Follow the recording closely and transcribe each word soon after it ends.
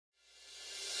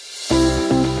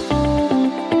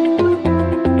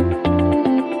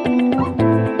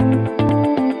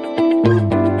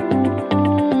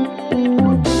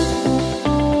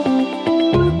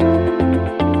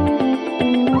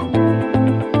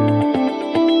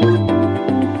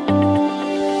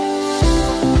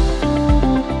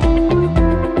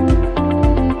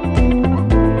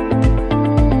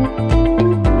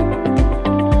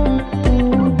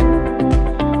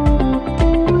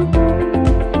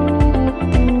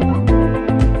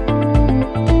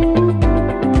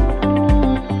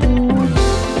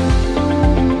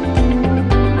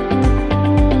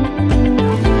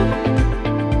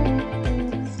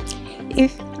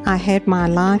had my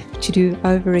life to do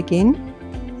over again,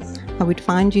 I would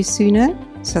find you sooner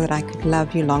so that I could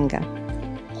love you longer.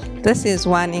 This is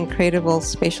one incredible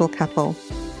special couple.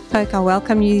 Folk, I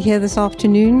welcome you here this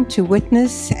afternoon to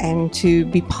witness and to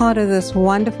be part of this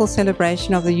wonderful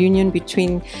celebration of the union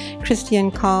between Christie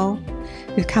and Carl,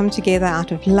 who've come together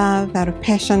out of love, out of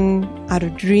passion, out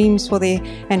of dreams for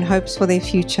and hopes for their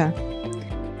future.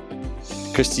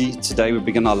 Christie, today we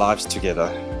begin our lives together.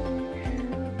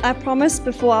 I promise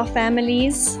before our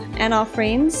families and our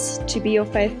friends to be your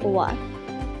faithful wife.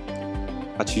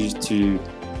 I choose to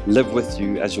live with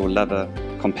you as your lover,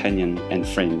 companion and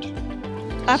friend.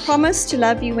 I promise to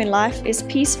love you when life is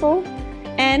peaceful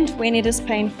and when it is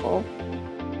painful.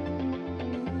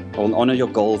 I will honor your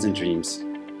goals and dreams.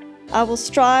 I will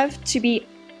strive to be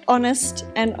honest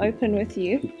and open with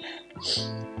you.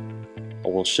 I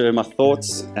will share my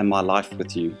thoughts and my life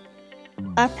with you.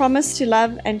 I promise to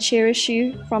love and cherish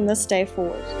you from this day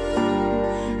forward.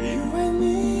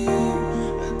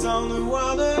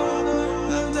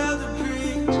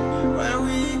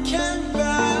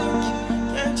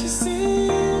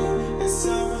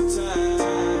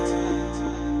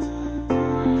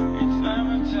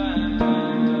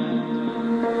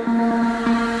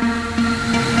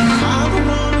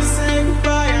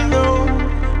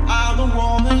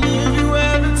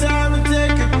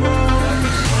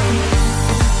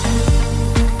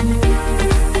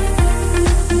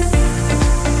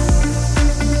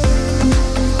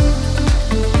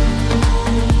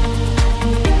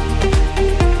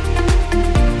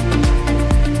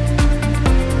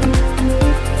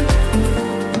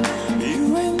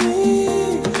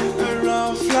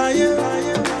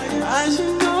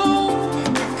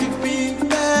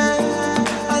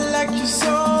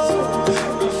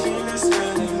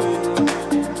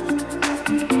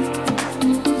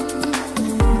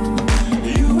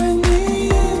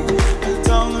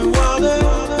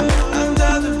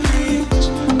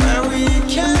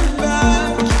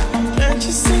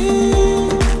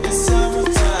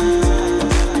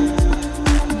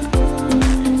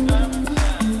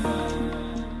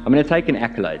 I'm going to take an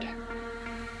accolade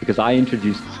because I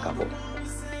introduced this couple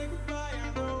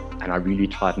and I really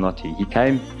tried not to. He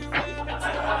came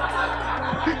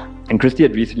and Christie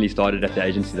had recently started at the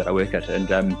agency that I work at,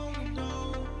 and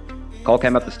Carl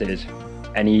came up the stairs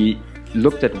and he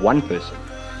looked at one person,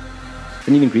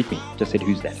 didn't even greet me, just said,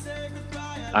 "Who's that?"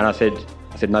 And I said,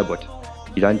 "No, but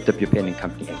you don't dip your pen in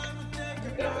company ink."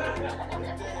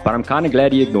 But I'm kind of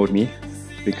glad he ignored me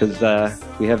because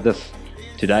we have this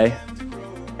today.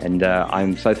 And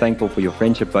I'm so thankful for your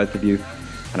friendship, both of you,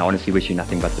 and I honestly wish you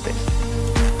nothing but the best.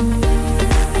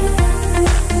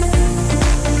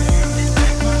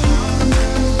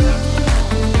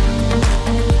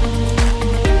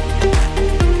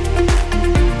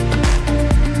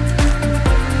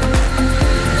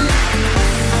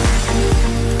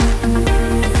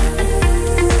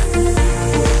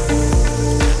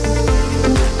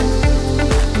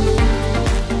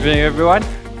 Good evening, everyone.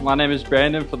 My name is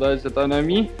Brandon, for those that don't know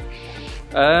me.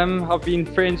 I've been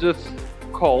friends with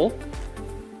Cole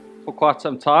for quite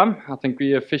some time. I think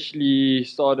we officially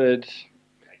started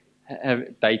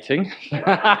dating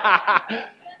at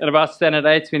about standard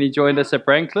 8 when he joined us at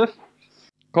Braincliff.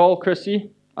 Cole,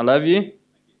 Christie, I love you.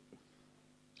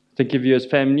 Think of you as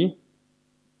family.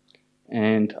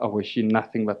 And I wish you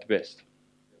nothing but the best.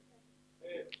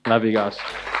 Love you guys.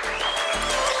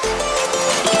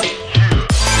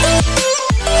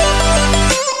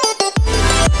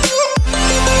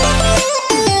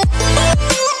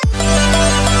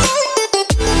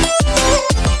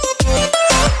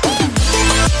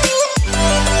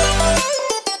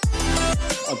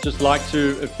 I'd just like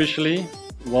to officially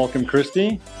welcome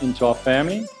Christie into our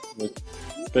family with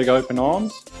big open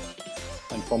arms.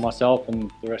 And for myself and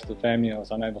the rest of the family, I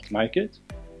was unable to make it.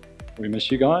 We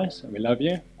miss you guys and we love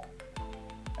you.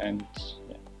 And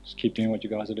yeah, just keep doing what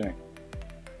you guys are doing.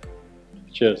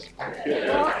 Cheers.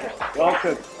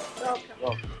 Welcome.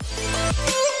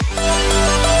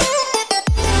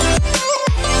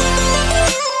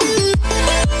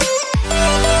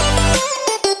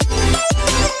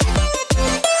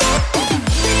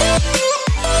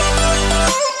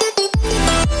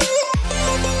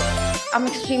 I'm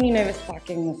extremely nervous about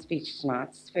giving the speech tonight.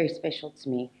 It's very special to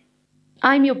me.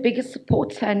 I'm your biggest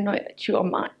supporter and know that you are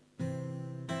mine.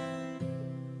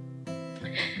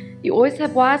 You always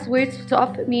have wise words to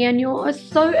offer me and you are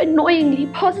so annoyingly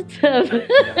positive.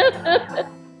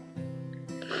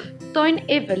 Don't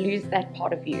ever lose that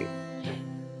part of you.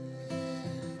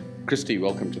 Christie,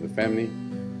 welcome to the family.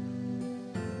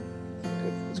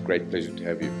 It's a great pleasure to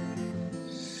have you.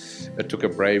 It took a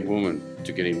brave woman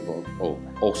to get involved,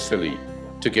 or silly,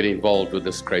 to get involved with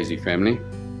this crazy family.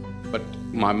 But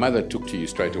my mother took to you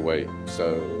straight away,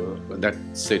 so that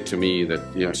said to me that,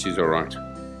 you know, she's all right.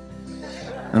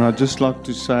 And I'd just like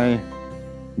to say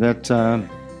that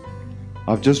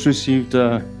I've just received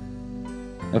a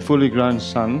fully grown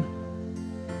son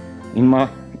in my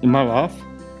life,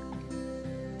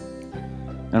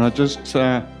 and I just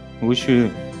wish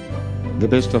you the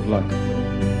best of luck.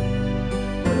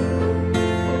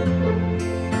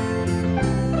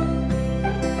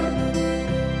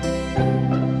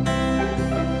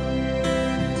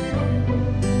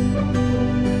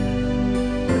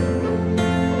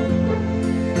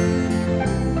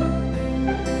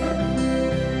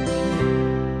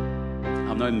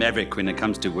 I'm no maverick when it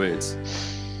comes to words.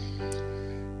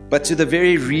 But to the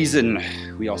very reason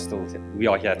we are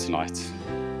here tonight.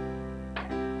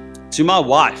 To my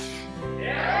wife.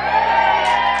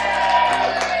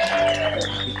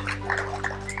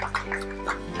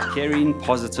 Caring,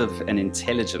 positive and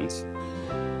intelligent.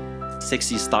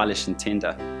 Sexy, stylish and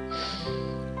tender.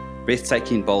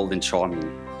 Breathtaking, bold and charming.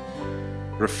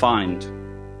 Refined,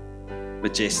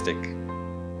 majestic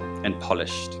and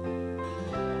polished.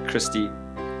 Christie,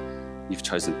 you've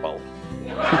chosen well.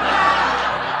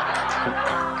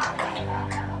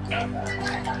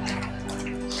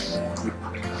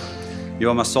 You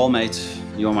are my soulmate,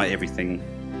 you are my everything.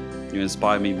 You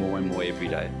inspire me more and more every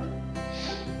day.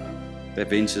 The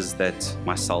adventures that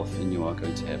myself and you are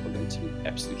going to have are going to be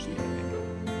absolutely epic.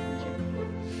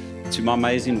 Thank you. To my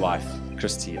amazing wife,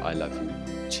 Christie, I love you.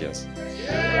 Cheers.